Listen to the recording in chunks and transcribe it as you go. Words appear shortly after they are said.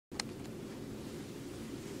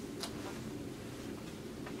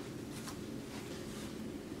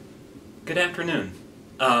Good afternoon.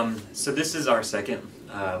 So this is our second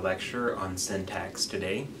lecture on syntax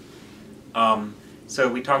today. So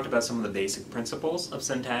we talked about some of the basic principles of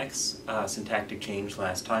syntax, syntactic change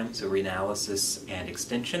last time, so reanalysis and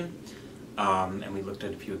extension, and we looked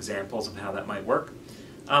at a few examples of how that might work.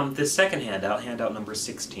 This second handout, handout number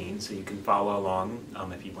 16, so you can follow along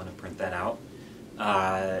if you want to print that out,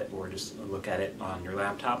 or just look at it on your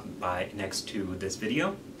laptop next to this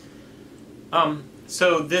video.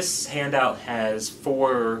 So this handout has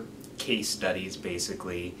 4 case studies,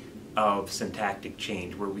 basically, of syntactic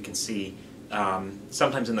change, where we can see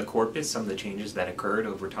sometimes in the corpus some of the changes that occurred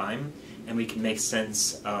over time, and we can make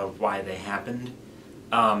sense of why they happened.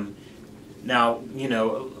 Now, you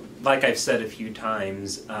know, like I've said a few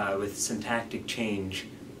times, with syntactic change,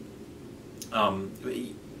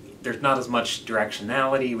 there's not as much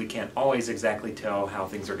directionality. We can't always exactly tell how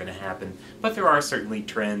things are going to happen, but there are certainly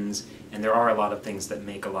trends, and there are a lot of things that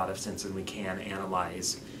make a lot of sense and we can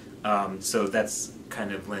analyze. So that's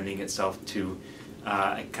kind of lending itself to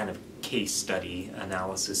a kind of case study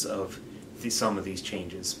analysis of some of these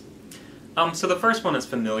changes. So the first one is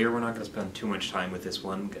familiar. We're not going to spend too much time with this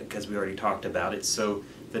one because we already talked about it. So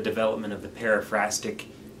the development of the periphrastic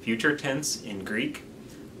future tense in Greek.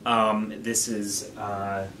 This is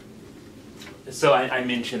so I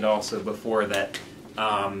mentioned also before that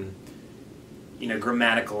you know,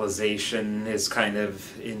 grammaticalization is kind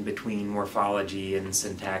of in between morphology and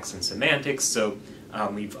syntax and semantics. So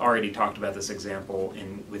we've already talked about this example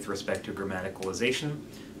with respect to grammaticalization.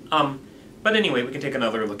 But anyway, we can take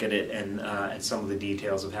another look at it and at some of the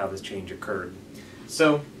details of how this change occurred.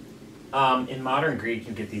 So in modern Greek,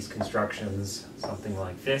 you get these constructions, something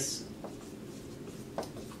like this.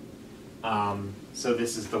 So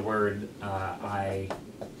this is the word I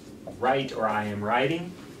write or I am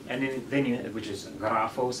writing, and then you, which is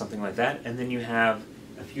grapho, something like that, and then you have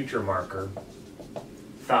a future marker,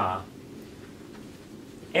 tha.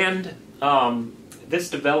 And this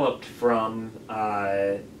developed from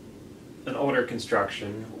an older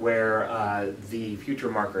construction where the future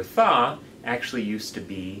marker tha actually used to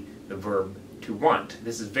be the verb to want.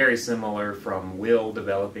 This is very similar from will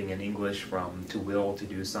developing in English from to will to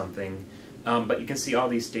do something. But you can see all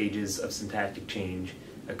these stages of syntactic change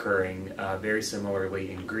occurring very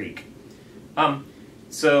similarly in Greek.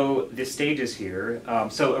 So the stages here,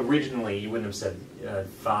 so originally you wouldn't have said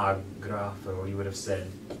tha grapho, you would have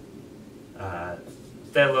said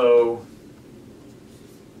fellow,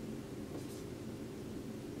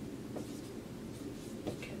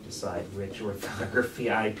 can't decide which orthography,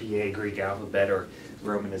 IPA, Greek alphabet, or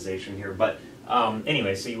romanization here, but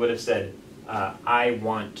anyway, so you would have said I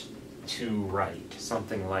want to write,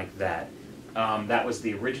 something like that. That was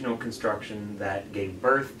the original construction that gave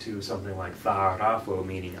birth to something like tha grapho,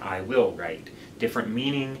 meaning I will write. Different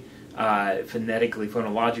meaning, phonetically,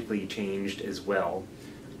 phonologically changed as well.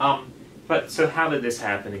 But so how did this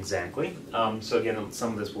happen exactly? So again,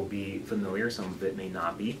 some of this will be familiar, some of it may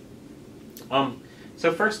not be.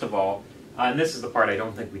 So first of all, and this is the part I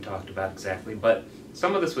don't think we talked about exactly, but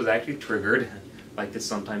some of this was actually triggered, like this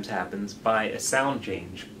sometimes happens, by a sound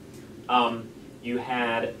change. You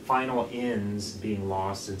had final N's being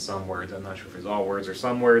lost in some words. I'm not sure if it's all words or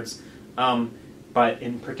some words, but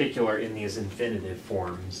in particular in these infinitive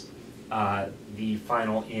forms, the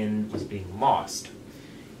final N was being lost.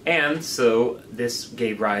 And so this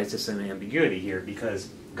gave rise to some ambiguity here, because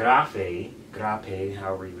graphe,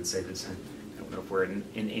 however you would say this, I don't know if we're in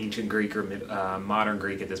ancient Greek or modern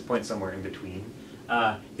Greek at this point, somewhere in between.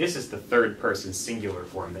 This is the third person singular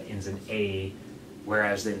form that ends in a,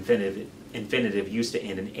 whereas the infinitive used to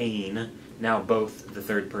end in ain. Now both the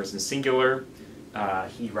third person singular,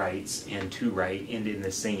 he writes, and to write end in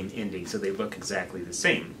the same ending, so they look exactly the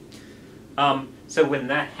same. So when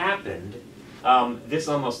that happened, this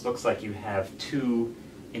almost looks like you have 2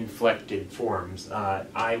 inflected forms,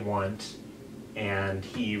 I want and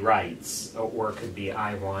he writes, or it could be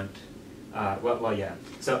I want, well, yeah.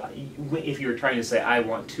 So if you were trying to say I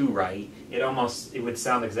want to write, it would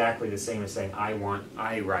sound exactly the same as saying I want,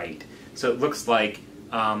 I write. So it looks like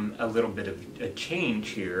a little bit of a change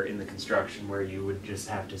here in the construction, where you would just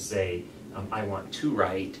have to say I want to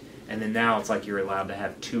write, and then now it's like you're allowed to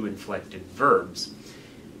have 2 inflected verbs.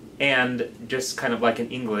 And just kind of like in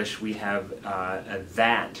English, we have a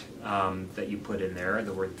that that you put in there,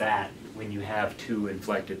 the word that, when you have 2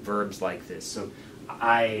 inflected verbs like this. So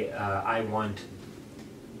I want,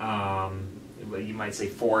 well, you might say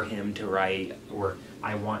for him to write, or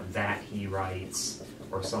I want that he writes,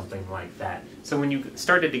 or something like that. So when you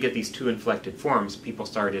started to get these two inflected forms, people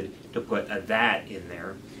started to put a that in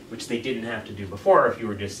there, which they didn't have to do before if you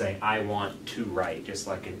were just saying, I want to write, just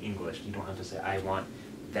like in English. You don't have to say, I want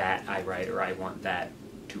that I write, or I want that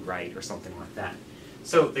to write, or something like that.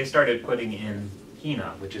 So they started putting in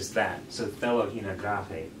hina, which is that. So thelo hina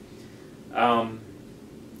graphe.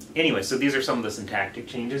 Anyway, so these are some of the syntactic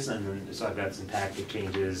changes, and then, so I've got syntactic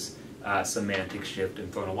changes, semantic shift,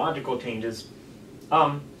 and phonological changes.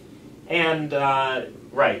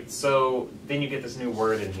 Right, so then you get this new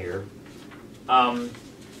word in here.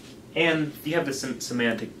 And you have the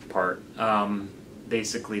semantic part,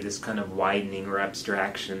 basically this kind of widening or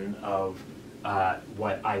abstraction of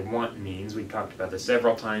what I want means. We've talked about this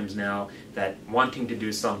several times now, that wanting to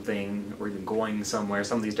do something or even going somewhere,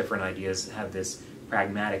 some of these different ideas have this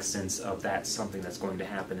pragmatic sense of that's something that's going to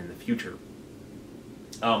happen in the future.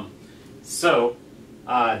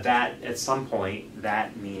 That at some point,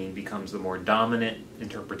 that meaning becomes the more dominant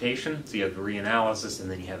interpretation. So you have reanalysis and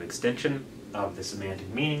then you have extension of the semantic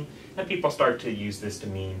meaning, and people start to use this to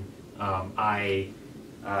mean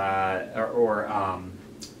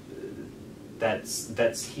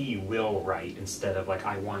that's he will write, instead of like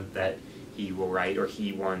I want that he will write, or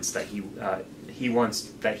he wants that he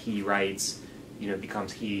writes,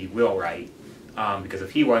 becomes he will write. Because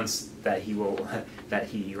if he wants that he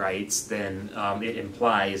writes, then it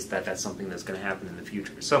implies that that's something that's going to happen in the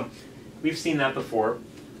future. So we've seen that before.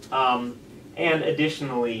 And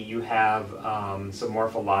additionally, you have some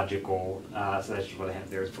morphological, so that's what I have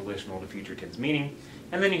there is volitional to future tense meaning.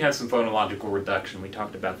 And then you have some phonological reduction. We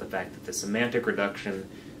talked about the fact that the semantic reduction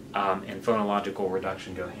and phonological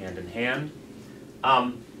reduction go hand in hand.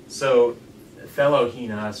 So thelo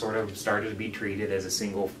hina sort of started to be treated as a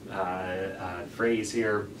single phrase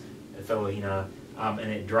here, thelo hina,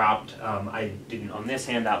 and it dropped. I didn't, on this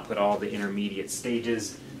handout, put all the intermediate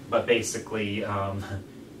stages, but basically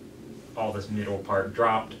all this middle part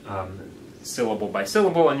dropped syllable by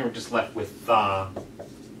syllable, and you're just left with tha,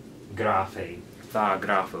 graphe, tha,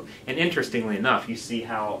 grapho. And interestingly enough, you see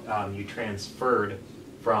how you transferred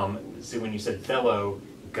from, see when you said thelo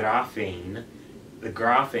graphene, the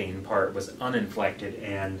graphene part was uninflected,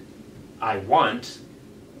 and I want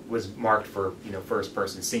was marked for first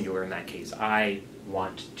person singular in that case. I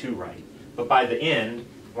want to write. But by the end,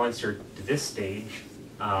 once you're to this stage,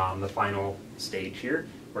 the final stage here,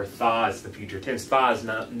 where tha is the future tense, tha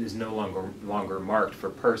is no longer marked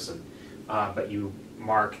for person, but you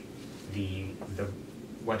mark the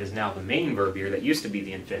what is now the main verb here that used to be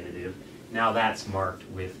the infinitive. Now that's marked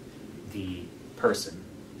with the person.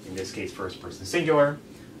 In this case, first person singular.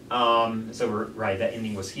 So we're right, that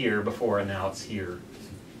ending was here before, and now it's here.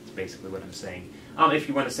 That's basically what I'm saying. If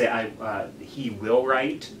you want to say he will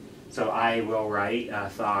write, so I will write,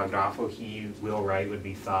 tha grapho, he will write would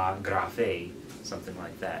be tha graphe, something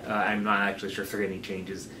like that. I'm not actually sure if there are any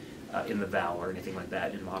changes in the vowel or anything like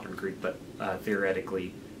that in modern Greek, but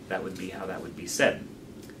theoretically that would be how that would be said.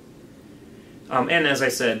 And as I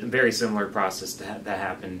said, a very similar process that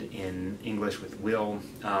happened in English with will.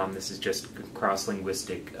 This is just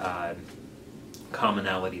cross-linguistic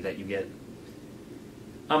commonality that you get.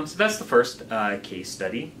 So that's the first case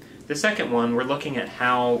study. The second one, we're looking at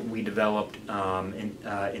how we developed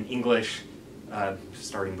in English,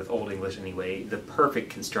 starting with Old English anyway, the perfect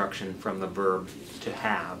construction from the verb to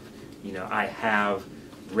have. I have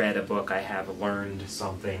read a book, I have learned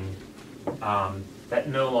something. That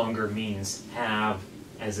no longer means have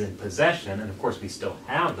as in possession, and of course we still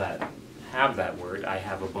have that word, I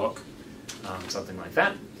have a book, something like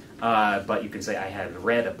that. But you can say I have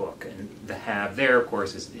read a book, and the have there, of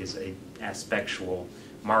course, is a aspectual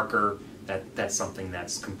marker that's something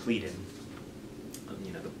that's completed.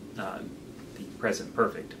 The present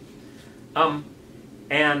perfect.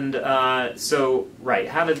 So right,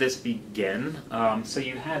 how did this begin? So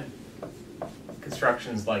you had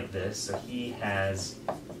constructions like this. So he has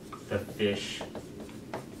the fish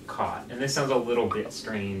caught. And this sounds a little bit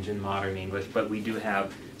strange in modern English, but we do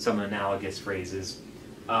have some analogous phrases.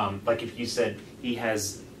 Like if you said he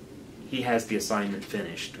has the assignment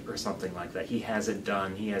finished, or something like that. He has it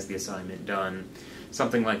done. He has the assignment done.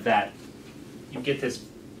 Something like that. You get this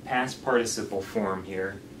past participle form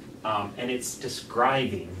here, and it's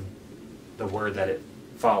describing the word that it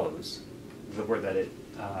follows, the word that it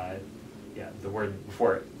the word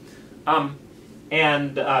before it.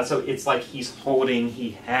 So it's like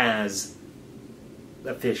he has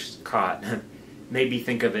a fish caught. Maybe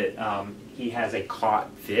think of it, he has a caught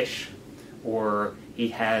fish, or he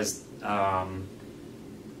has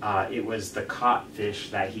it was the caught fish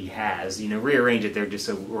that he has. Rearrange it there just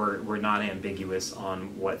so we're not ambiguous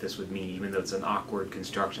on what this would mean, even though it's an awkward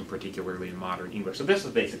construction, particularly in modern English. So this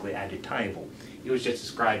was basically adjectival. It was just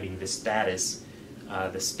describing the status,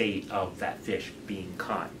 the state of that fish being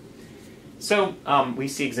caught. So we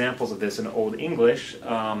see examples of this in Old English,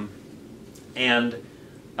 and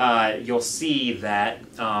you'll see that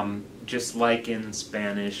just like in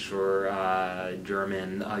Spanish or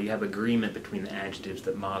German, you have agreement between the adjectives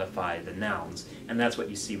that modify the nouns, and that's what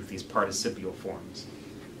you see with these participial forms.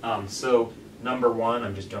 So number one,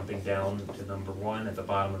 I'm just jumping down to number one at the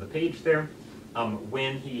bottom of the page there.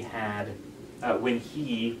 When he,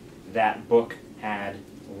 that book, had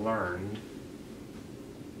learned.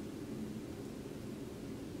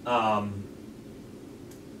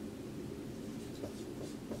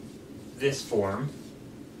 This form,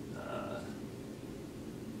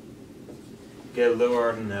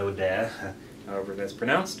 gelernode, however that's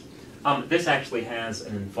pronounced, this actually has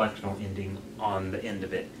an inflectional ending on the end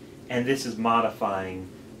of it, and this is modifying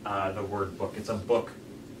the word book. It's a book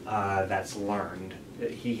that's learned.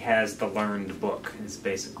 He has the learned book, is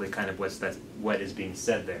basically kind of what is being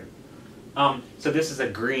said there. So this is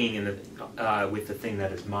agreeing with the thing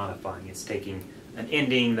that is modifying. It's taking an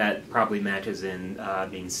ending that probably matches in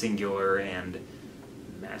being singular and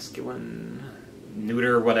masculine,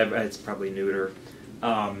 neuter, whatever, it's probably neuter,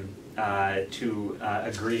 to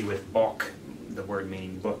agree with book, the word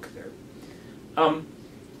meaning book there.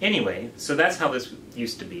 Anyway, so that's how this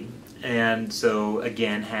used to be. And so,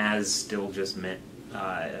 again, has still just meant,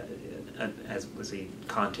 as was a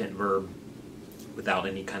content verb without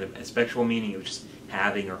any kind of aspectual meaning. It was just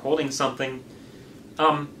having or holding something.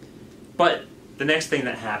 But the next thing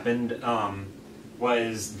that happened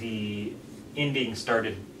was the ending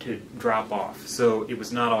started to drop off. So it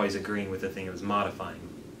was not always agreeing with the thing it was modifying.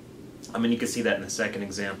 I mean, you can see that in the second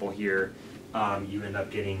example here. You end up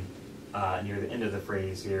getting near the end of the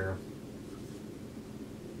phrase here.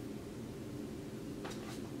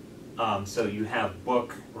 So you have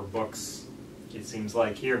book or books, it seems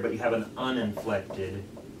like here, but you have an uninflected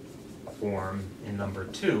form in number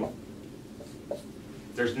 2.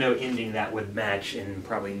 There's no ending that would match in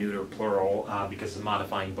probably neuter plural because it's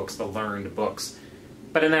modifying books, the learned books.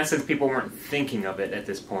 But in that sense, people weren't thinking of it at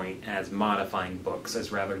this point as modifying books,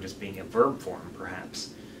 as rather just being a verb form,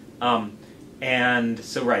 perhaps. And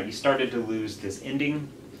so, right, you started to lose this ending.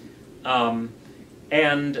 And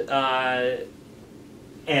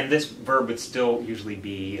this verb would still usually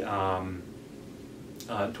be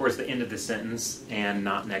towards the end of the sentence and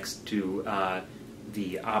not next to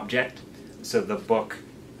the object. So the book,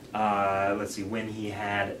 let's see, when he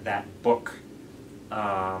had that book,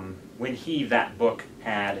 when he, that book,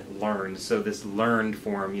 had learned. So this learned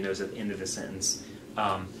form, is at the end of the sentence.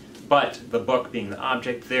 But the book being the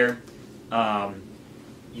object there,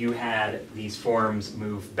 you had these forms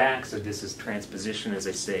move back. So this is transposition, as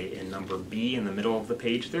I say, in number B in the middle of the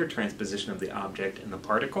page there, transposition of the object and the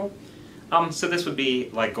particle. So this would be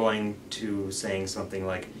like going to saying something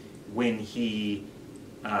like, when he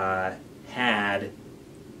had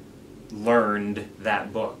learned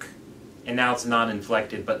that book. And now it's not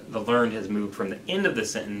inflected, but the learned has moved from the end of the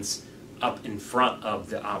sentence up in front of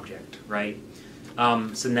the object, right?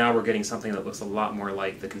 So now we're getting something that looks a lot more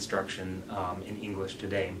like the construction in English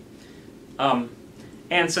today.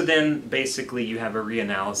 And so then basically you have a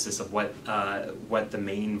reanalysis of what the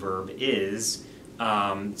main verb is.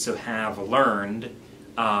 So have learned.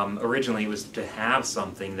 Originally it was to have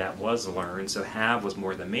something that was learned, so have was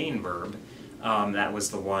more the main verb. That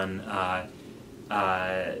was the one,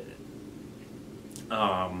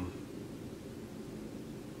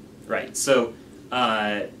 right, so,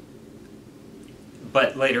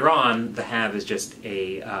 but later on, the have is just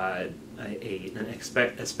an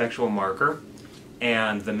expectual marker,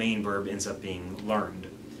 and the main verb ends up being learned.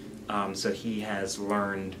 So he has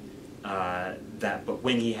learned that book.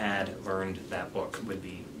 When he had learned that book would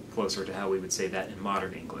be closer to how we would say that in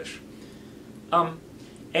modern English.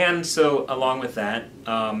 And so along with that,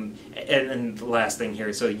 and the last thing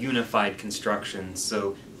here, so unified construction.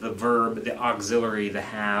 So the verb, the auxiliary, the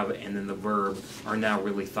have, and then the verb are now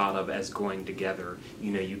really thought of as going together.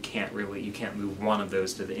 You can't move one of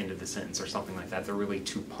those to the end of the sentence or something like that. They're really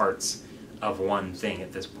two parts of one thing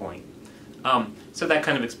at this point. So that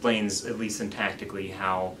kind of explains, at least syntactically,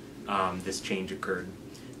 how this change occurred.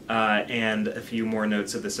 And a few more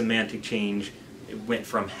notes of the semantic change. It went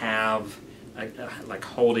from have, like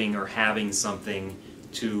holding or having something,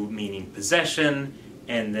 to meaning possession,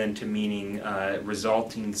 and then to meaning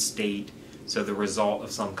resulting state, so the result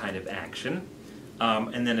of some kind of action,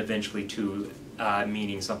 and then eventually to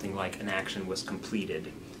meaning something like an action was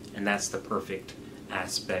completed. and that's the perfect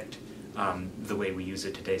aspect the way we use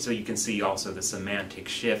it today. So you can see also the semantic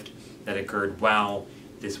shift that occurred while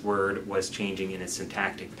this word was changing in its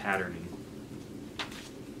syntactic patterning.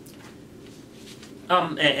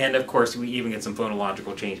 And of course, we even get some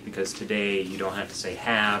phonological change, because today you don't have to say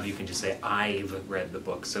have, you can just say I've read the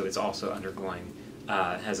book. So it's also undergoing,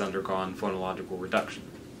 has undergone phonological reduction.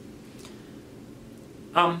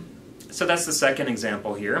 So that's the second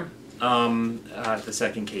example here, the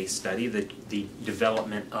second case study, the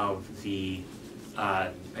development of the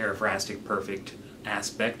periphrastic perfect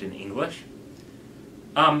aspect in English.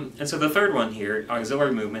 And so the third one here,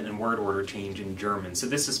 auxiliary movement and word order change in German. So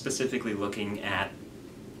this is specifically looking at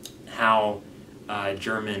how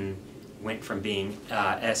German went from being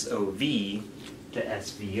SOV to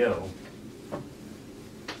SVO.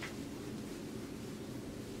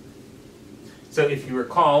 So if you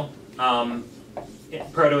recall,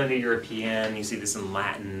 Proto-Indo-European, you see this in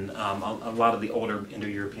Latin, a lot of the older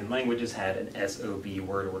Indo-European languages had an SOV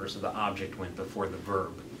word order, so the object went before the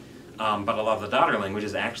verb. But a lot of the daughter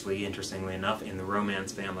languages, actually, interestingly enough, in the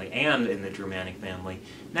Romance family and in the Germanic family,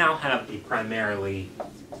 now have a primarily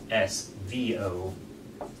SVO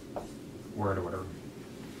word order.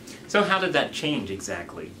 So how did that change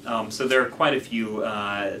exactly? So there are quite a few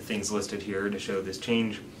things listed here to show this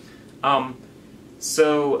change.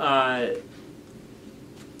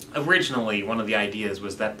 Originally, one of the ideas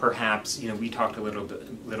was that perhaps, we talked a little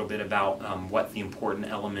bit about what the important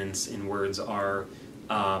elements in words are.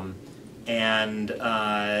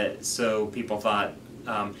 So people thought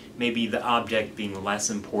maybe the object being less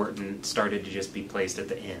important started to just be placed at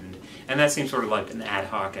the end. And that seems sort of like an ad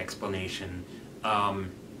hoc explanation.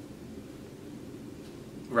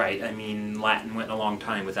 Right, I mean, Latin went a long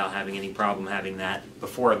time without having any problem having that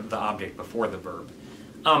before the object, before the verb.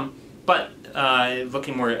 But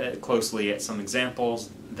looking more closely at some examples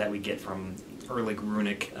that we get from early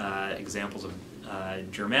runic examples of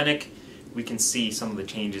Germanic, we can see some of the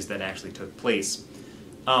changes that actually took place.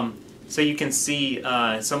 So you can see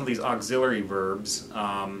some of these auxiliary verbs,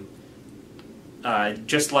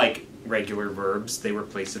 just like regular verbs, they were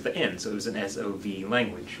placed at the end, so it was an SOV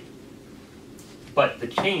language. But the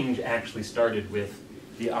change actually started with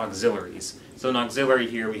the auxiliaries. So an auxiliary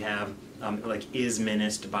here we have like is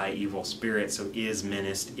menaced by evil spirits. So is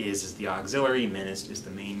menaced, is the auxiliary, menaced is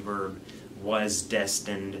the main verb, was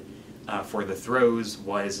destined for the throws,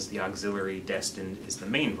 was is the auxiliary, destined is the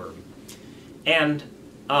main verb. And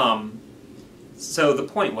so the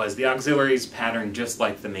point was the auxiliaries pattern just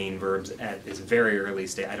like the main verbs at this very early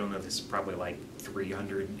stage. I don't know, this is probably like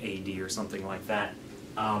 300 AD or something like that.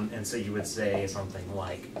 And so you would say something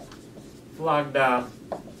like flagda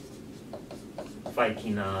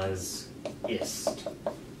Vikinas ist.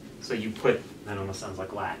 So you put, that almost sounds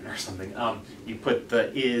like Latin or something, you put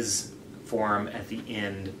the is form at the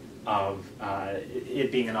end of,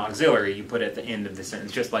 it being an auxiliary, you put it at the end of the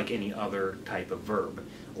sentence, just like any other type of verb.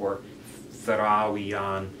 Or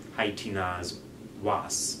thrawian haitinas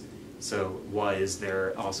was. So was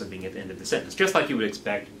there also being at the end of the sentence, just like you would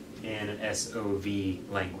expect in an SOV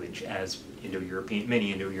language, as Indo-European,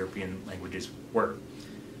 many Indo-European languages were.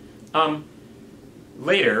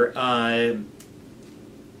 Later,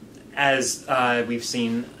 as we've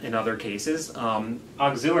seen in other cases,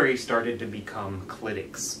 auxiliaries started to become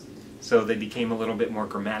clitics. So they became a little bit more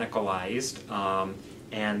grammaticalized,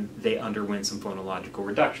 and they underwent some phonological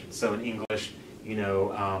reduction. So in English,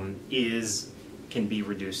 is can be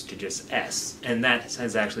reduced to just S. And that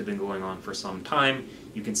has actually been going on for some time.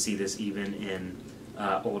 You can see this even in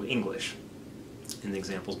Old English, in the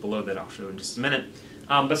examples below that I'll show in just a minute.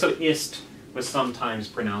 But so ist was sometimes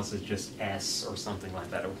pronounced as just S or something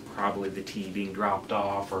like that, or probably the T being dropped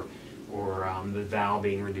off, or the vowel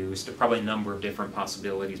being reduced. Probably a number of different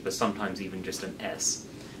possibilities, but sometimes even just an S.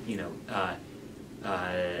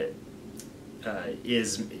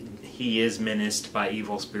 He is menaced by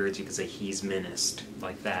evil spirits. You could say he's menaced,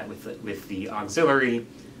 like that, with the auxiliary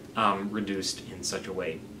reduced in such a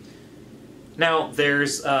way. Now,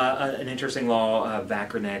 there's an interesting law,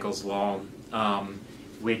 Wacker-Nagel's law,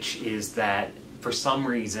 which is that for some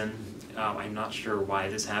reason, I'm not sure why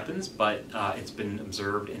this happens, but it's been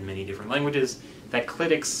observed in many different languages, that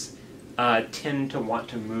clitics tend to want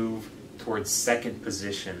to move towards second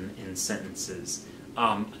position in sentences.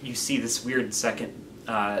 You see this weird second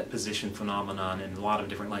position phenomenon in a lot of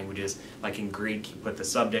different languages. Like in Greek, you put the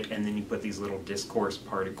subject and then you put these little discourse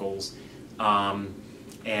particles.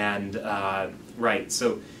 Right,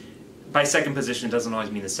 so by second position it doesn't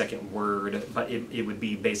always mean the second word, but it would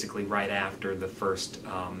be basically right after the first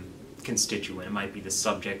constituent. It might be the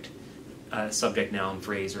subject, subject noun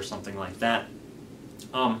phrase or something like that.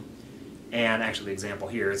 And actually the example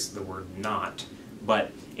here is the word not.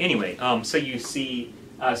 But anyway, so you see,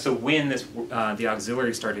 so when the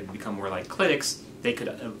auxiliary started to become more like clitics, they could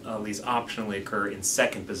at least optionally occur in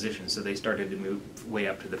second position, so they started to move way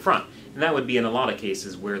up to the front. And that would be in a lot of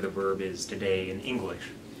cases where the verb is today in English.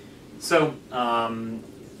 So, I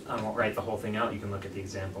won't write the whole thing out, you can look at the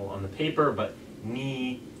example on the paper, but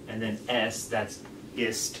ni, and then s, that's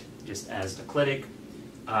ist, just as the clitic,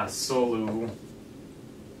 solu,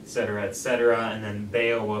 etc., and then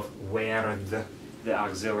Beowulf, werd, the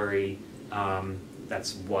auxiliary,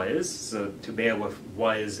 that's was, so to Beowulf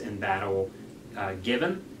was in battle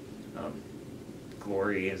given.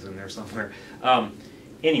 Glory is in there somewhere.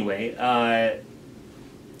 Anyway,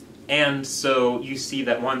 and so you see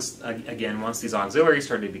that once these auxiliaries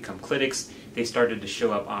started to become clitics, they started to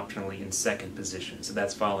show up optionally in second position. So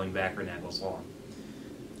that's following Backernagel's law.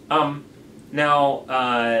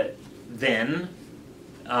 Then,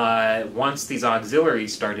 once these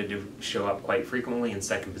auxiliaries started to show up quite frequently in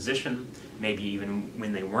second position, maybe even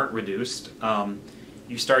when they weren't reduced,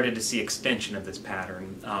 you started to see extension of this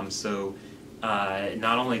pattern.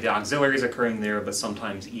 Not only the auxiliaries occurring there, but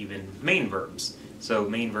sometimes even main verbs. So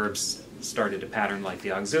main verbs started to pattern like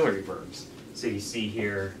the auxiliary verbs. So you see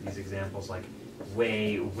here these examples like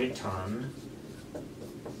we witan,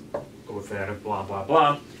 over blah blah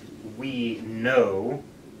blah. We know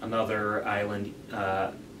another island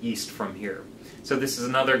east from here. So this is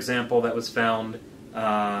another example that was found.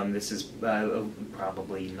 This is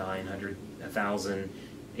probably 900, 1000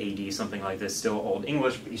 AD, something like this, still Old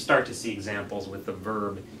English, but you start to see examples with the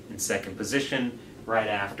verb in second position right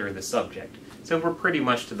after the subject. So we're pretty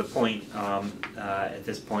much to the point, at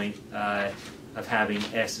this point, of having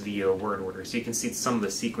SVO word order. So you can see some of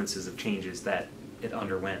the sequences of changes that it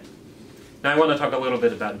underwent. Now I want to talk a little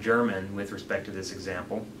bit about German with respect to this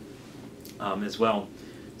example as well.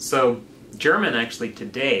 So German actually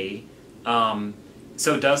today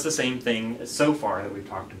does the same thing so far that we've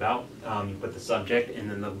talked about. You put the subject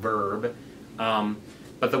and then the verb.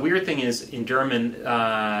 But the weird thing is, in German,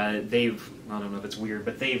 I don't know if it's weird,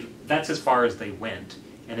 but that's as far as they went.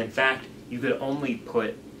 And in fact, you could only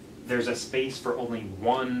there's a space for only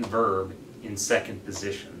one verb in second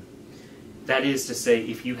position. That is to say,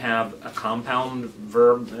 if you have a compound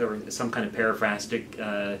verb or some kind of periphrastic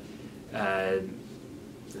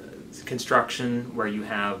construction where you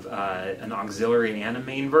have an auxiliary and a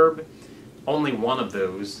main verb, only one of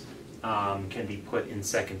those can be put in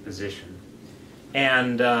second position.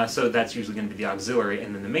 And so that's usually going to be the auxiliary,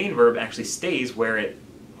 and then the main verb actually stays where it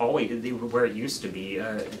used to be,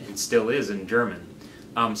 and still is in German.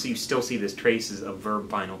 So you still see this traces of verb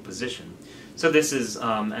final position. So this is,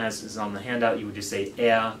 as is on the handout, you would just say,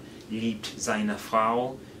 liebt seine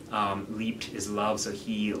Frau. Liebt is love, so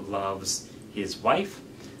he loves his wife.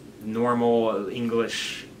 Normal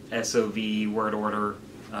English SOV word order,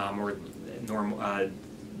 or normal,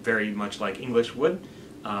 very much like English would.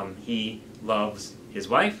 He loves his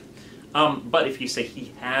wife. But if you say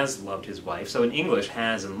he has loved his wife, so in English,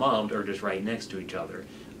 has and loved are just right next to each other.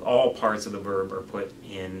 All parts of the verb are put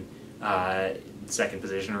in second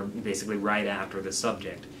position, or basically right after the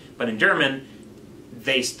subject. But in German,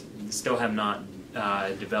 they still have not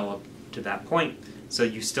developed to that point. So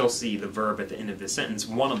you still see the verb at the end of the sentence,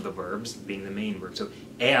 one of the verbs being the main verb. So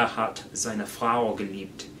hat seine Frau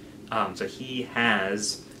geliebt. So he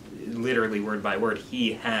has, literally word by word,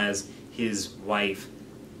 he has his wife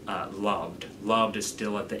loved. Loved is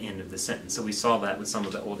still at the end of the sentence. So we saw that with some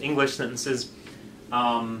of the Old English sentences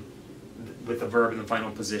with the verb in the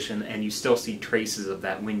final position, and you still see traces of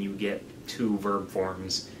that when you get two verb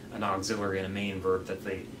forms, an auxiliary and a main verb, that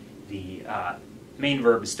the main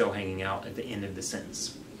verb is still hanging out at the end of the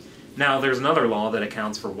sentence. Now, there's another law that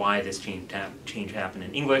accounts for why this change happened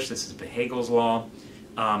in English. This is Hegel's law,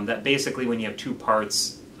 that basically when you have two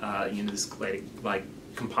parts, this like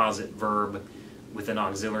composite verb with an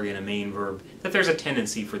auxiliary and a main verb, that there's a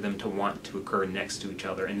tendency for them to want to occur next to each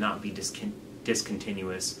other and not be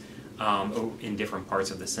discontinuous in different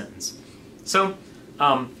parts of the sentence. So,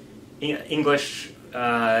 English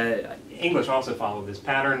also followed this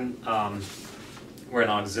pattern, where an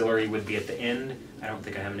auxiliary would be at the end. I don't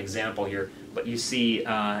think I have an example here, but you see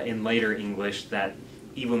in later English that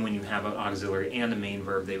even when you have an auxiliary and a main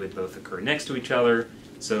verb, they would both occur next to each other.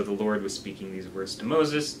 So the Lord was speaking these words to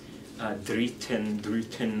Moses,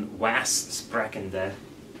 druten was sprekende.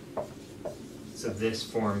 So this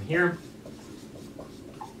form here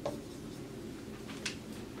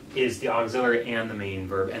is the auxiliary and the main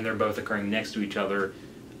verb, and they're both occurring next to each other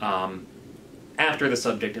after the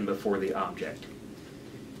subject and before the object.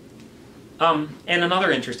 And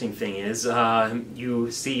another interesting thing is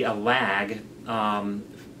you see a lag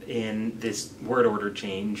in this word order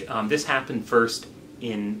change. This happened first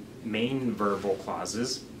in main verbal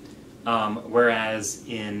clauses, whereas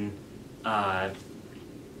in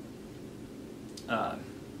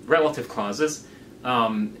relative clauses,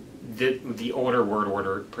 the older word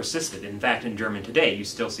order persisted. In fact, in German today, you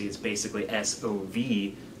still see it's basically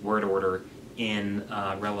SOV word order in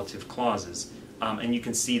relative clauses. And you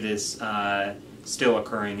can see this still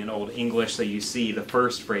occurring in Old English. So you see the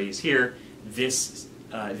first phrase here, this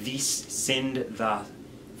sind the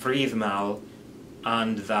Friedmal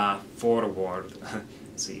and the forward.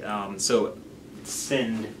 Let's see, so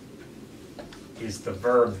sind is the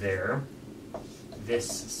verb there. This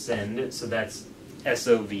sind, so that's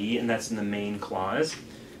SOV, and that's in the main clause.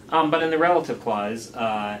 But in the relative clause,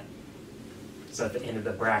 so at the end of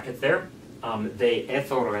the bracket there, they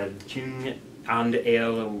ethored and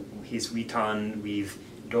el his witan with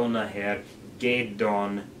donna her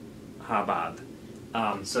gedon habad.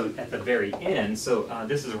 So at the very end, so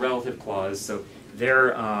this is a relative clause, so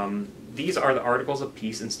there, these are the articles of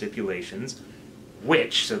peace and stipulations,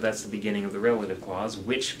 which, so that's the beginning of the relative clause,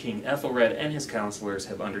 which King Ethelred and his counselors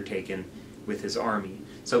have undertaken with his army.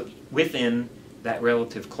 So within that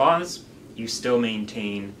relative clause, you still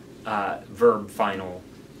maintain verb final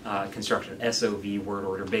construction, SOV word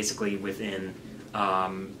order, basically within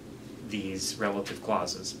these relative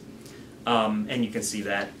clauses. And you can see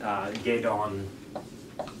that Gedon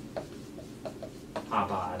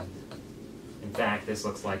Habad. In fact, this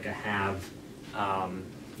looks like a have.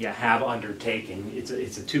 Have undertaken. It's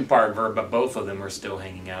a two-part verb, but both of them are still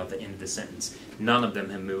hanging out at the end of the sentence. None of them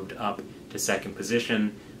have moved up to second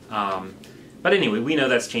position. But anyway, we know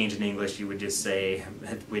that's changed in English. You would just say,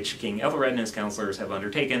 which King Ethelred and his counselors have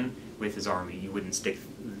undertaken with his army. You wouldn't stick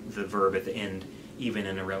the verb at the end, even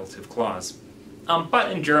in a relative clause.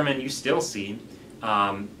 But in German, you still see,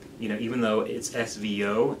 even though it's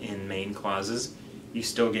SVO in main clauses, you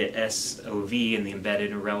still get SOV in the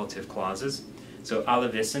embedded and relative clauses. So alle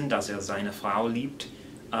wissen, dass seine Frau liebt.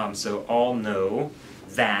 So all know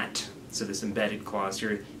that, so this embedded clause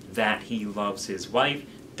here, that he loves his wife,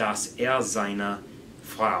 dass seine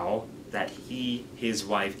Frau, that he, his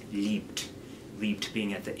wife, liebt. Liebt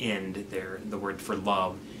being at the end there, the word for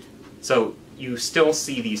love. So you still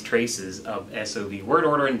see these traces of SOV word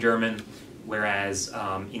order in German, whereas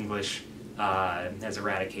English has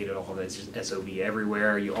eradicated all of this, just SOV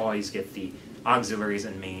everywhere. You always get the auxiliaries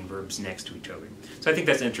and main verbs next to each other. So I think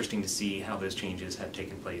that's interesting to see how those changes have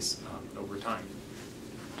taken place over time.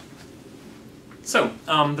 So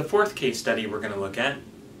the fourth case study we're going to look at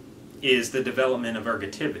is the development of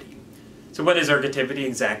ergativity. So what is ergativity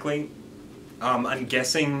exactly? I'm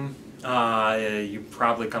guessing you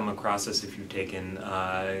probably come across this if you've taken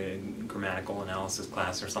grammatical analysis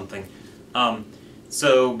class or something.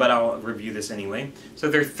 But I'll review this anyway. So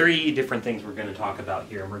there are three different things we're going to talk about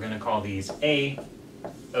here, and we're going to call these A,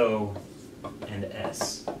 O, and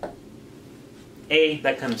S. A,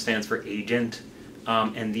 that kind of stands for agent,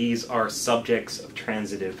 and these are subjects of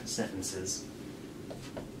transitive sentences.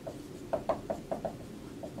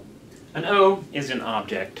 An O is an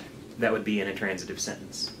object that would be in a transitive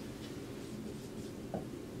sentence.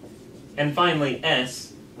 And finally,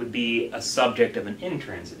 S would be a subject of an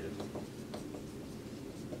intransitive.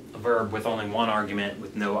 A verb with only one argument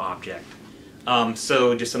with no object.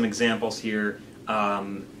 So just some examples here.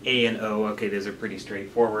 A and O, okay, those are pretty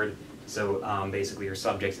straightforward. So basically your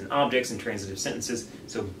subjects and objects in transitive sentences.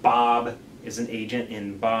 So Bob is an agent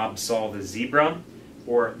in Bob saw the zebra,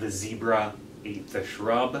 or the zebra ate the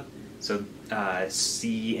shrub. So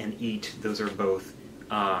see and eat, those are both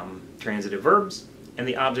transitive verbs, and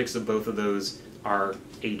the objects of both of those are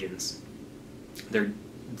agents. They're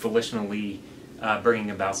volitionally bringing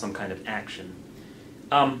about some kind of action.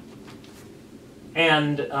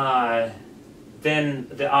 Then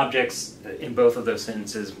the objects in both of those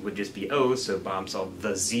sentences would just be O, so Bob saw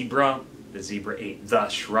the zebra ate the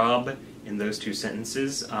shrub. In those two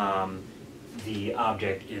sentences, the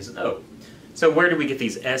object is an O. So where do we get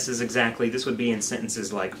these S's exactly? This would be in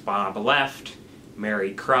sentences like Bob left,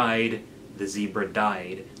 Mary cried, the zebra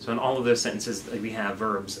died. So in all of those sentences we have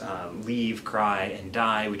verbs leave, cry, and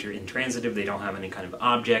die, which are intransitive. They don't have any kind of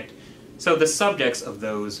object. So the subjects of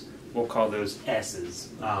those, we'll call those S's,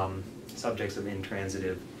 subjects of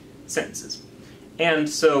intransitive sentences. And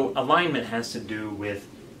so alignment has to do with,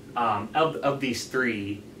 of these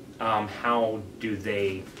three, how do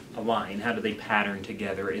they align? How do they pattern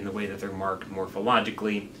together in the way that they're marked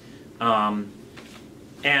morphologically?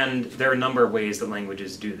 And there are a number of ways that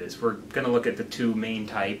languages do this. We're going to look at the two main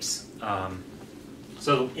types.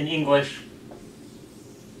 So in English,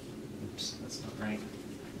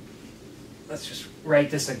 let's just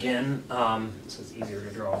write this again, so it's easier to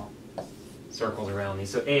draw circles around these.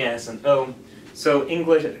 So AS and O. So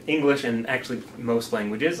English and actually most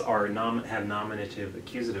languages have nominative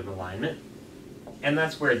accusative alignment, and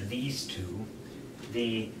that's where these two,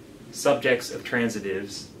 the subjects of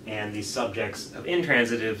transitives and the subjects of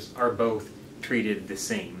intransitives, are both treated the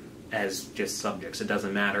same as just subjects. It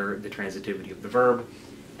doesn't matter the transitivity of the verb,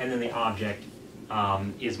 and then the object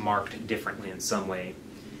is marked differently in some way.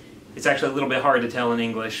 It's actually a little bit hard to tell in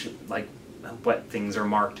English, like what things are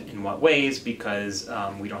marked in what ways, because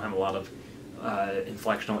we don't have a lot of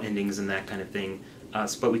inflectional endings and that kind of thing.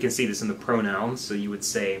 But we can see this in the pronouns. So you would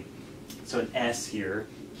say, so an S here,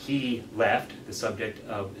 he left, the subject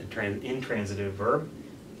of an intransitive verb.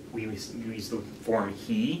 We use the form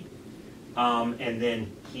he. And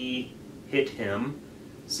then he hit him.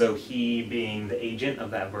 So he being the agent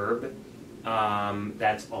of that verb.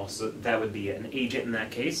 That would be an agent in that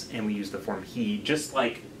case, and we use the form he, just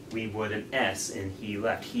like we would an S in he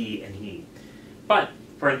left, he and he. But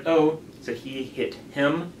for an O, so he hit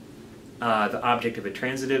him, the object of a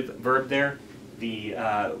transitive verb there, we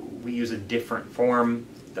use a different form,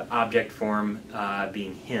 the object form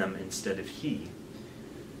being him instead of he.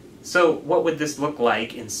 So what would this look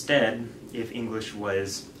like instead if English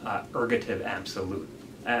was ergative absolute?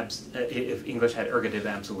 If English had ergative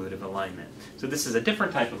absolutive alignment. So this is a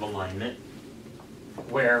different type of alignment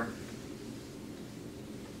where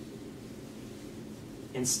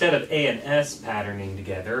instead of A and S patterning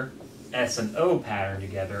together, S and O pattern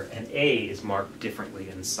together, and A is marked differently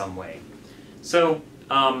in some way. So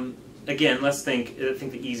again, let's think. I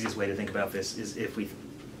think the easiest way to think about this is if we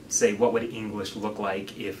say what would English look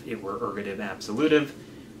like if it were ergative absolutive,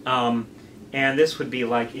 and this would be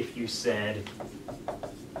like if you said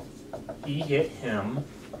he hit him.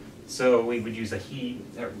 So we would use a he,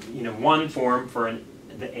 or, one form for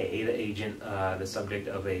the A, the agent, the subject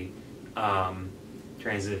of a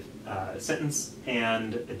transitive sentence,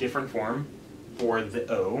 and a different form for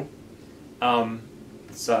the O,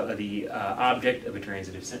 so the object of a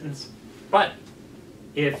transitive sentence. But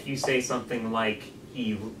if you say something like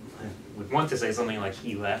he would want to say something like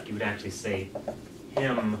he left, you would actually say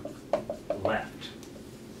him left.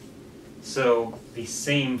 So the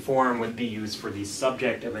same form would be used for the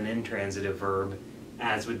subject of an intransitive verb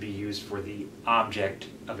as would be used for the object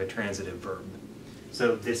of a transitive verb.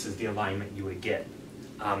 So this is the alignment you would get.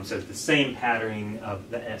 So it's the same patterning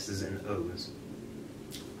of the S's and O's.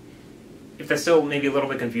 If that's still maybe a little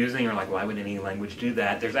bit confusing, or like why would any language do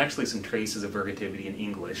that, there's actually some traces of ergativity in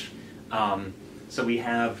English. So we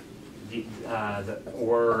have the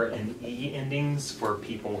or and E endings for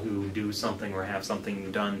people who do something or have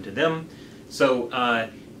something done to them. So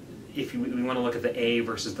if we want to look at the A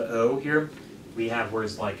versus the O here, we have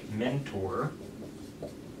words like mentor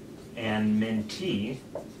and mentee.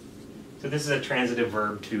 So this is a transitive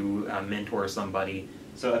verb to mentor somebody.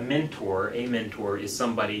 So a mentor is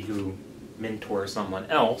somebody who mentors someone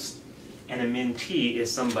else, and a mentee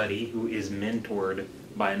is somebody who is mentored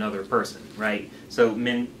by another person, right? So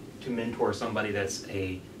to mentor somebody, that's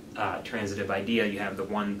a transitive idea. You have the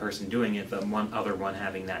one person doing it, the one other one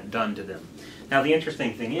having that done to them. Now the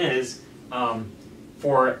interesting thing is,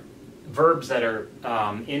 for verbs that are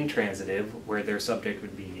intransitive, where their subject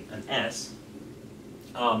would be an S,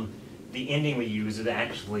 the ending we use is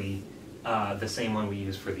actually the same one we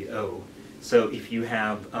use for the O. So if you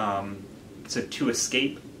have, so to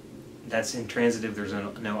escape, that's intransitive, there's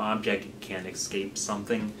no object, it can't escape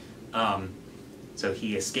something. So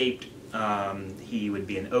he escaped, he would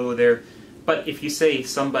be an O there. But if you say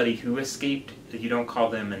somebody who escaped, you don't call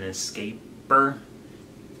them an escaper,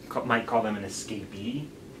 might call them an escapee.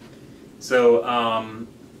 So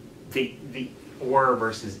the or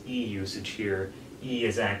versus E usage here, E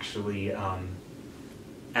is actually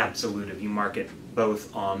absolutive. You mark it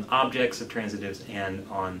both on objects of transitives and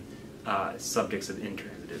on subjects of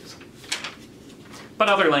intransitives. But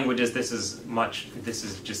other languages, this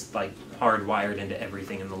is just like hardwired into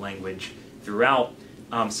everything in the language throughout.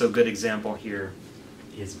 So a good example here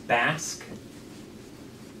is Basque,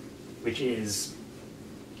 which is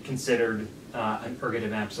considered an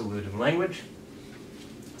ergative absolutive language.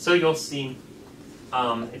 So you'll see,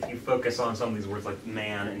 if you focus on some of these words like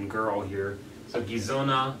man and girl here, so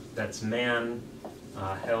gizona, that's man,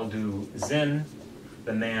 heldu zen,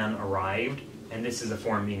 the man arrived, and this is a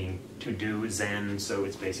form meaning to do, zen, so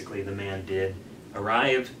it's basically the man did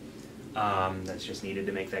arrive. That's just needed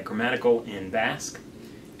to make that grammatical in Basque.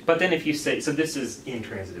 But then if you say, so this is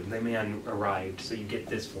intransitive, the man arrived, so you get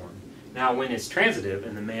this form. Now when it's transitive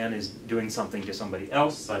and the man is doing something to somebody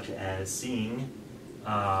else, such as seeing,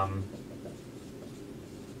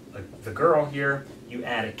 the girl here, you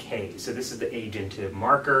add a K. So this is the agentive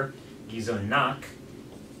marker. Gizonak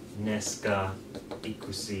neska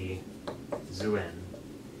ikusi zuen.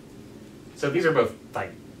 So these are both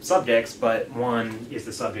like subjects, but one is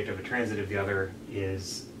the subject of a transitive, the other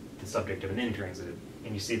is the subject of an intransitive,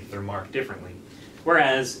 and you see that they're marked differently.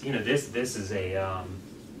 Whereas, you know, this is a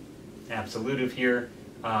absolutive here.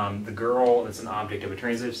 The girl, it's an object of a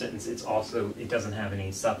transitive sentence. It doesn't have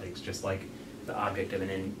any suffix, just like the object of an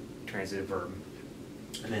intransitive verb.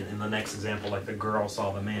 And then in the next example, like the girl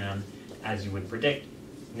saw the man, as you would predict,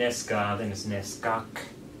 neska, then it's neskak,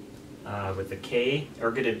 with the K,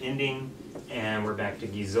 ergative ending, and we're back to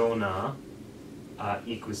gizona,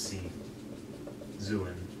 ikusi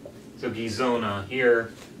zuen. So gizona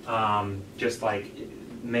here, just like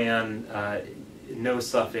man, no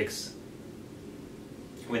suffix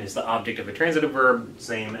when it's the object of a transitive verb,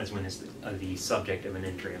 same as when it's the subject of an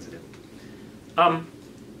intransitive.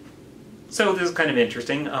 So this is kind of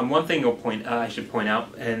interesting. One thing I should point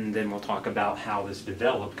out, and then we'll talk about how this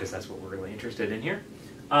developed, because that's what we're really interested in here.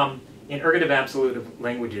 In ergative absolutive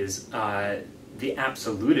languages, the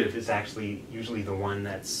absolutive is actually usually the one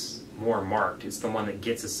that's more marked. It's the one that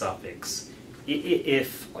gets a suffix.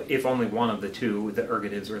 If only one of the two, the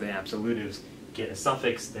ergatives or the absolutives, get a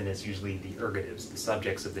suffix, then it's usually the ergatives, the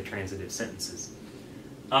subjects of the transitive sentences.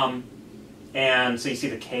 And so you see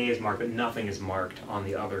the K is marked, but nothing is marked on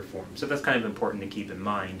the other form. So that's kind of important to keep in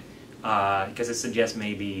mind, because it suggests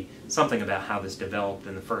maybe something about how this developed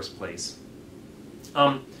in the first place.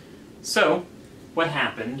 So what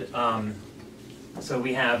happened? So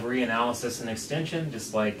we have reanalysis and extension,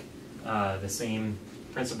 just like the same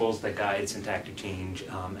principles that guide syntactic change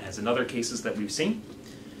as in other cases that we've seen.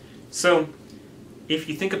 So if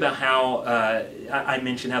you think about how, I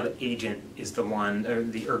mentioned how the agent is the one, or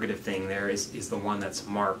the ergative thing there is the one that's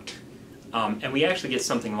marked. And we actually get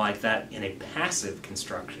something like that in a passive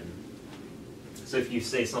construction. So if you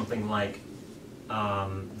say something like,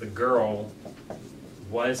 the girl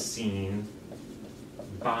was seen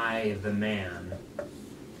by the man.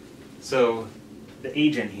 So the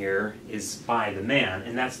agent here is by the man,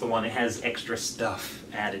 and that's the one that has extra stuff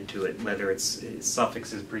added to it, whether it's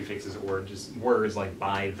suffixes, prefixes, or just words like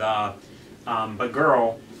by the. But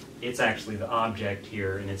girl, it's actually the object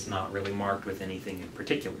here, and it's not really marked with anything in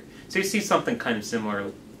particular. So you see something kind of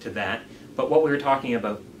similar to that. But what we were talking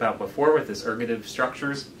about before with this ergative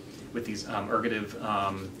structures, with these ergative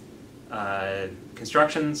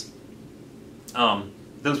constructions,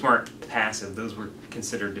 those weren't passive, those were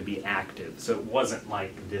considered to be active. So it wasn't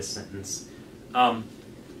like this sentence.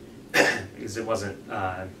 Because it wasn't,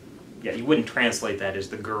 you wouldn't translate that as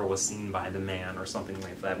the girl was seen by the man or something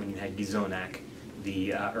like that when you had gizonak,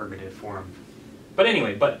 the ergative form. But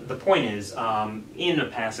anyway, but the point is, in a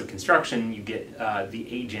passive construction, you get the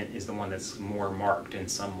agent is the one that's more marked in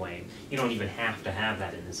some way. You don't even have to have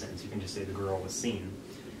that in a sentence. You can just say the girl was seen.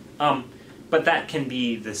 But that can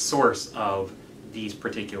be the source of these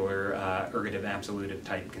particular ergative absolutive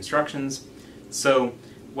type constructions. So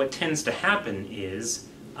what tends to happen is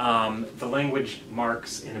the language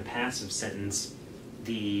marks in a passive sentence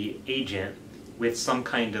the agent with some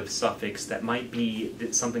kind of suffix that might be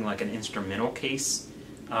something like an instrumental case,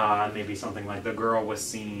 maybe something like the girl was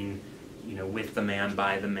seen, with the man,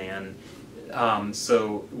 by the man.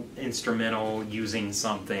 So instrumental, using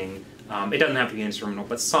something. It doesn't have to be instrumental,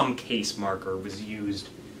 but some case marker was used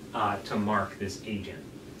to mark this agent.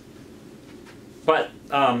 But,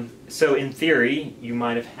 so in theory, you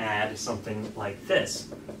might have had something like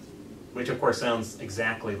this, which of course sounds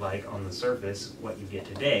exactly like on the surface what you get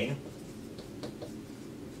today,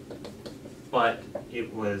 but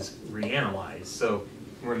it was reanalyzed. So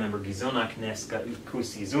remember, gizonak neska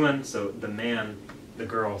ikusi zuen, so the man, the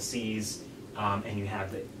girl sees, and you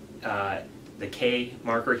have the K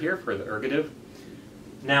marker here for the ergative.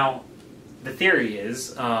 Now, the theory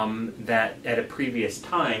is that at a previous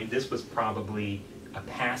time, this was probably a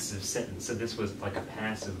passive sentence. So this was like a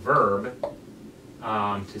passive verb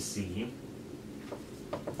to see.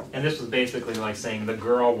 And this was basically like saying the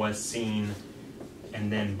girl was seen and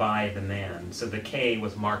then by the man. So the K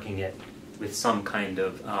was marking it with some kind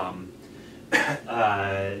of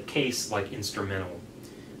case like instrumental.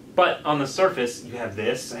 But on the surface, you have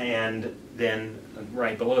this, and then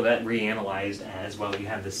right below that, reanalyzed as, well, you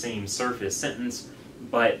have the same surface sentence,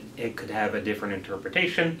 but it could have a different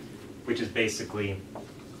interpretation, which is basically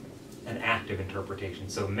an active interpretation.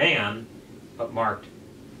 So man, but marked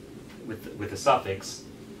with a suffix,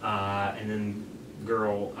 and then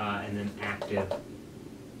girl, and then active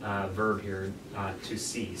verb here, to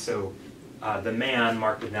see. So the man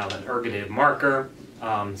marked with now an ergative marker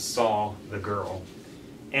saw the girl.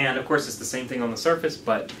 And of course it's the same thing on the surface,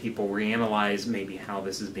 but people reanalyze maybe how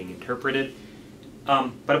this is being interpreted.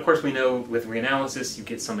 But of course we know with reanalysis you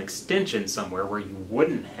get some extension somewhere where you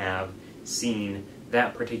wouldn't have seen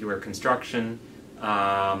that particular construction,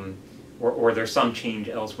 or there's some change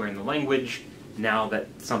elsewhere in the language now that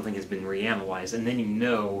something has been reanalyzed, and then you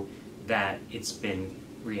know that it's been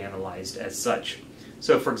reanalyzed as such.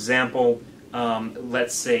 So for example,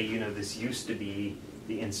 let's say this used to be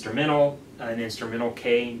the instrumental, an instrumental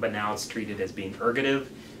K, but now it's treated as being ergative.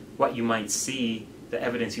 What you might see, the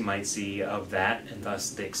evidence you might see of that, and thus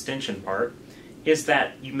the extension part, is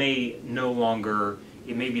that you may no longer,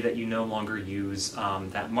 it may be that you no longer use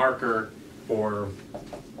that marker for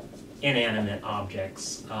inanimate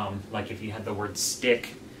objects. Like if you had the word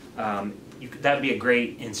stick, that would be a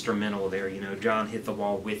great instrumental there. John hit the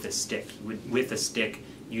wall with a stick. With a stick,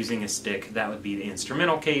 using a stick, that would be the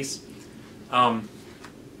instrumental case.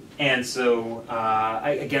 And so,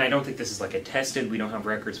 again, I don't think this is like attested. We don't have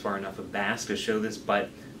records far enough of BAS to show this, but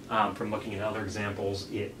from looking at other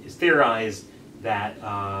examples, it is theorized that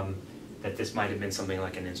that this might have been something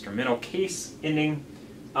like an instrumental case ending.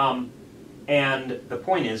 And the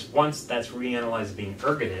point is, once that's reanalyzed as being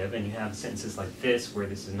ergative, and you have sentences like this, where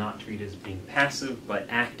this is not treated as being passive, but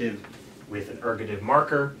active with an ergative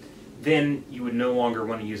marker, then you would no longer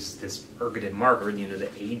want to use this ergative marker, the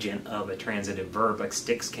agent of a transitive verb. Like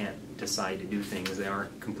sticks can't decide to do things, they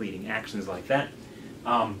aren't completing actions like that.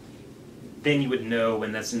 Then you would know,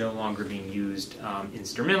 when that's no longer being used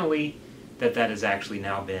instrumentally, that that has actually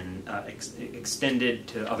now been extended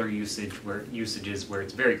to other usages where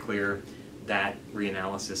it's very clear that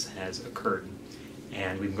reanalysis has occurred.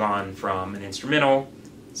 And we've gone from an instrumental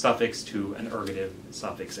suffix to an ergative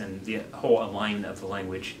suffix, and the whole alignment of the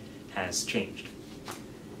language has changed.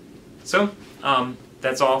 So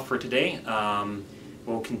that's all for today.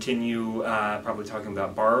 We'll continue probably talking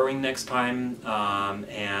about borrowing next time,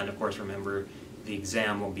 and of course remember the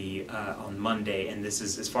exam will be on Monday, and this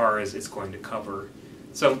is as far as it's going to cover.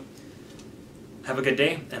 So have a good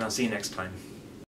day, and I'll see you next time.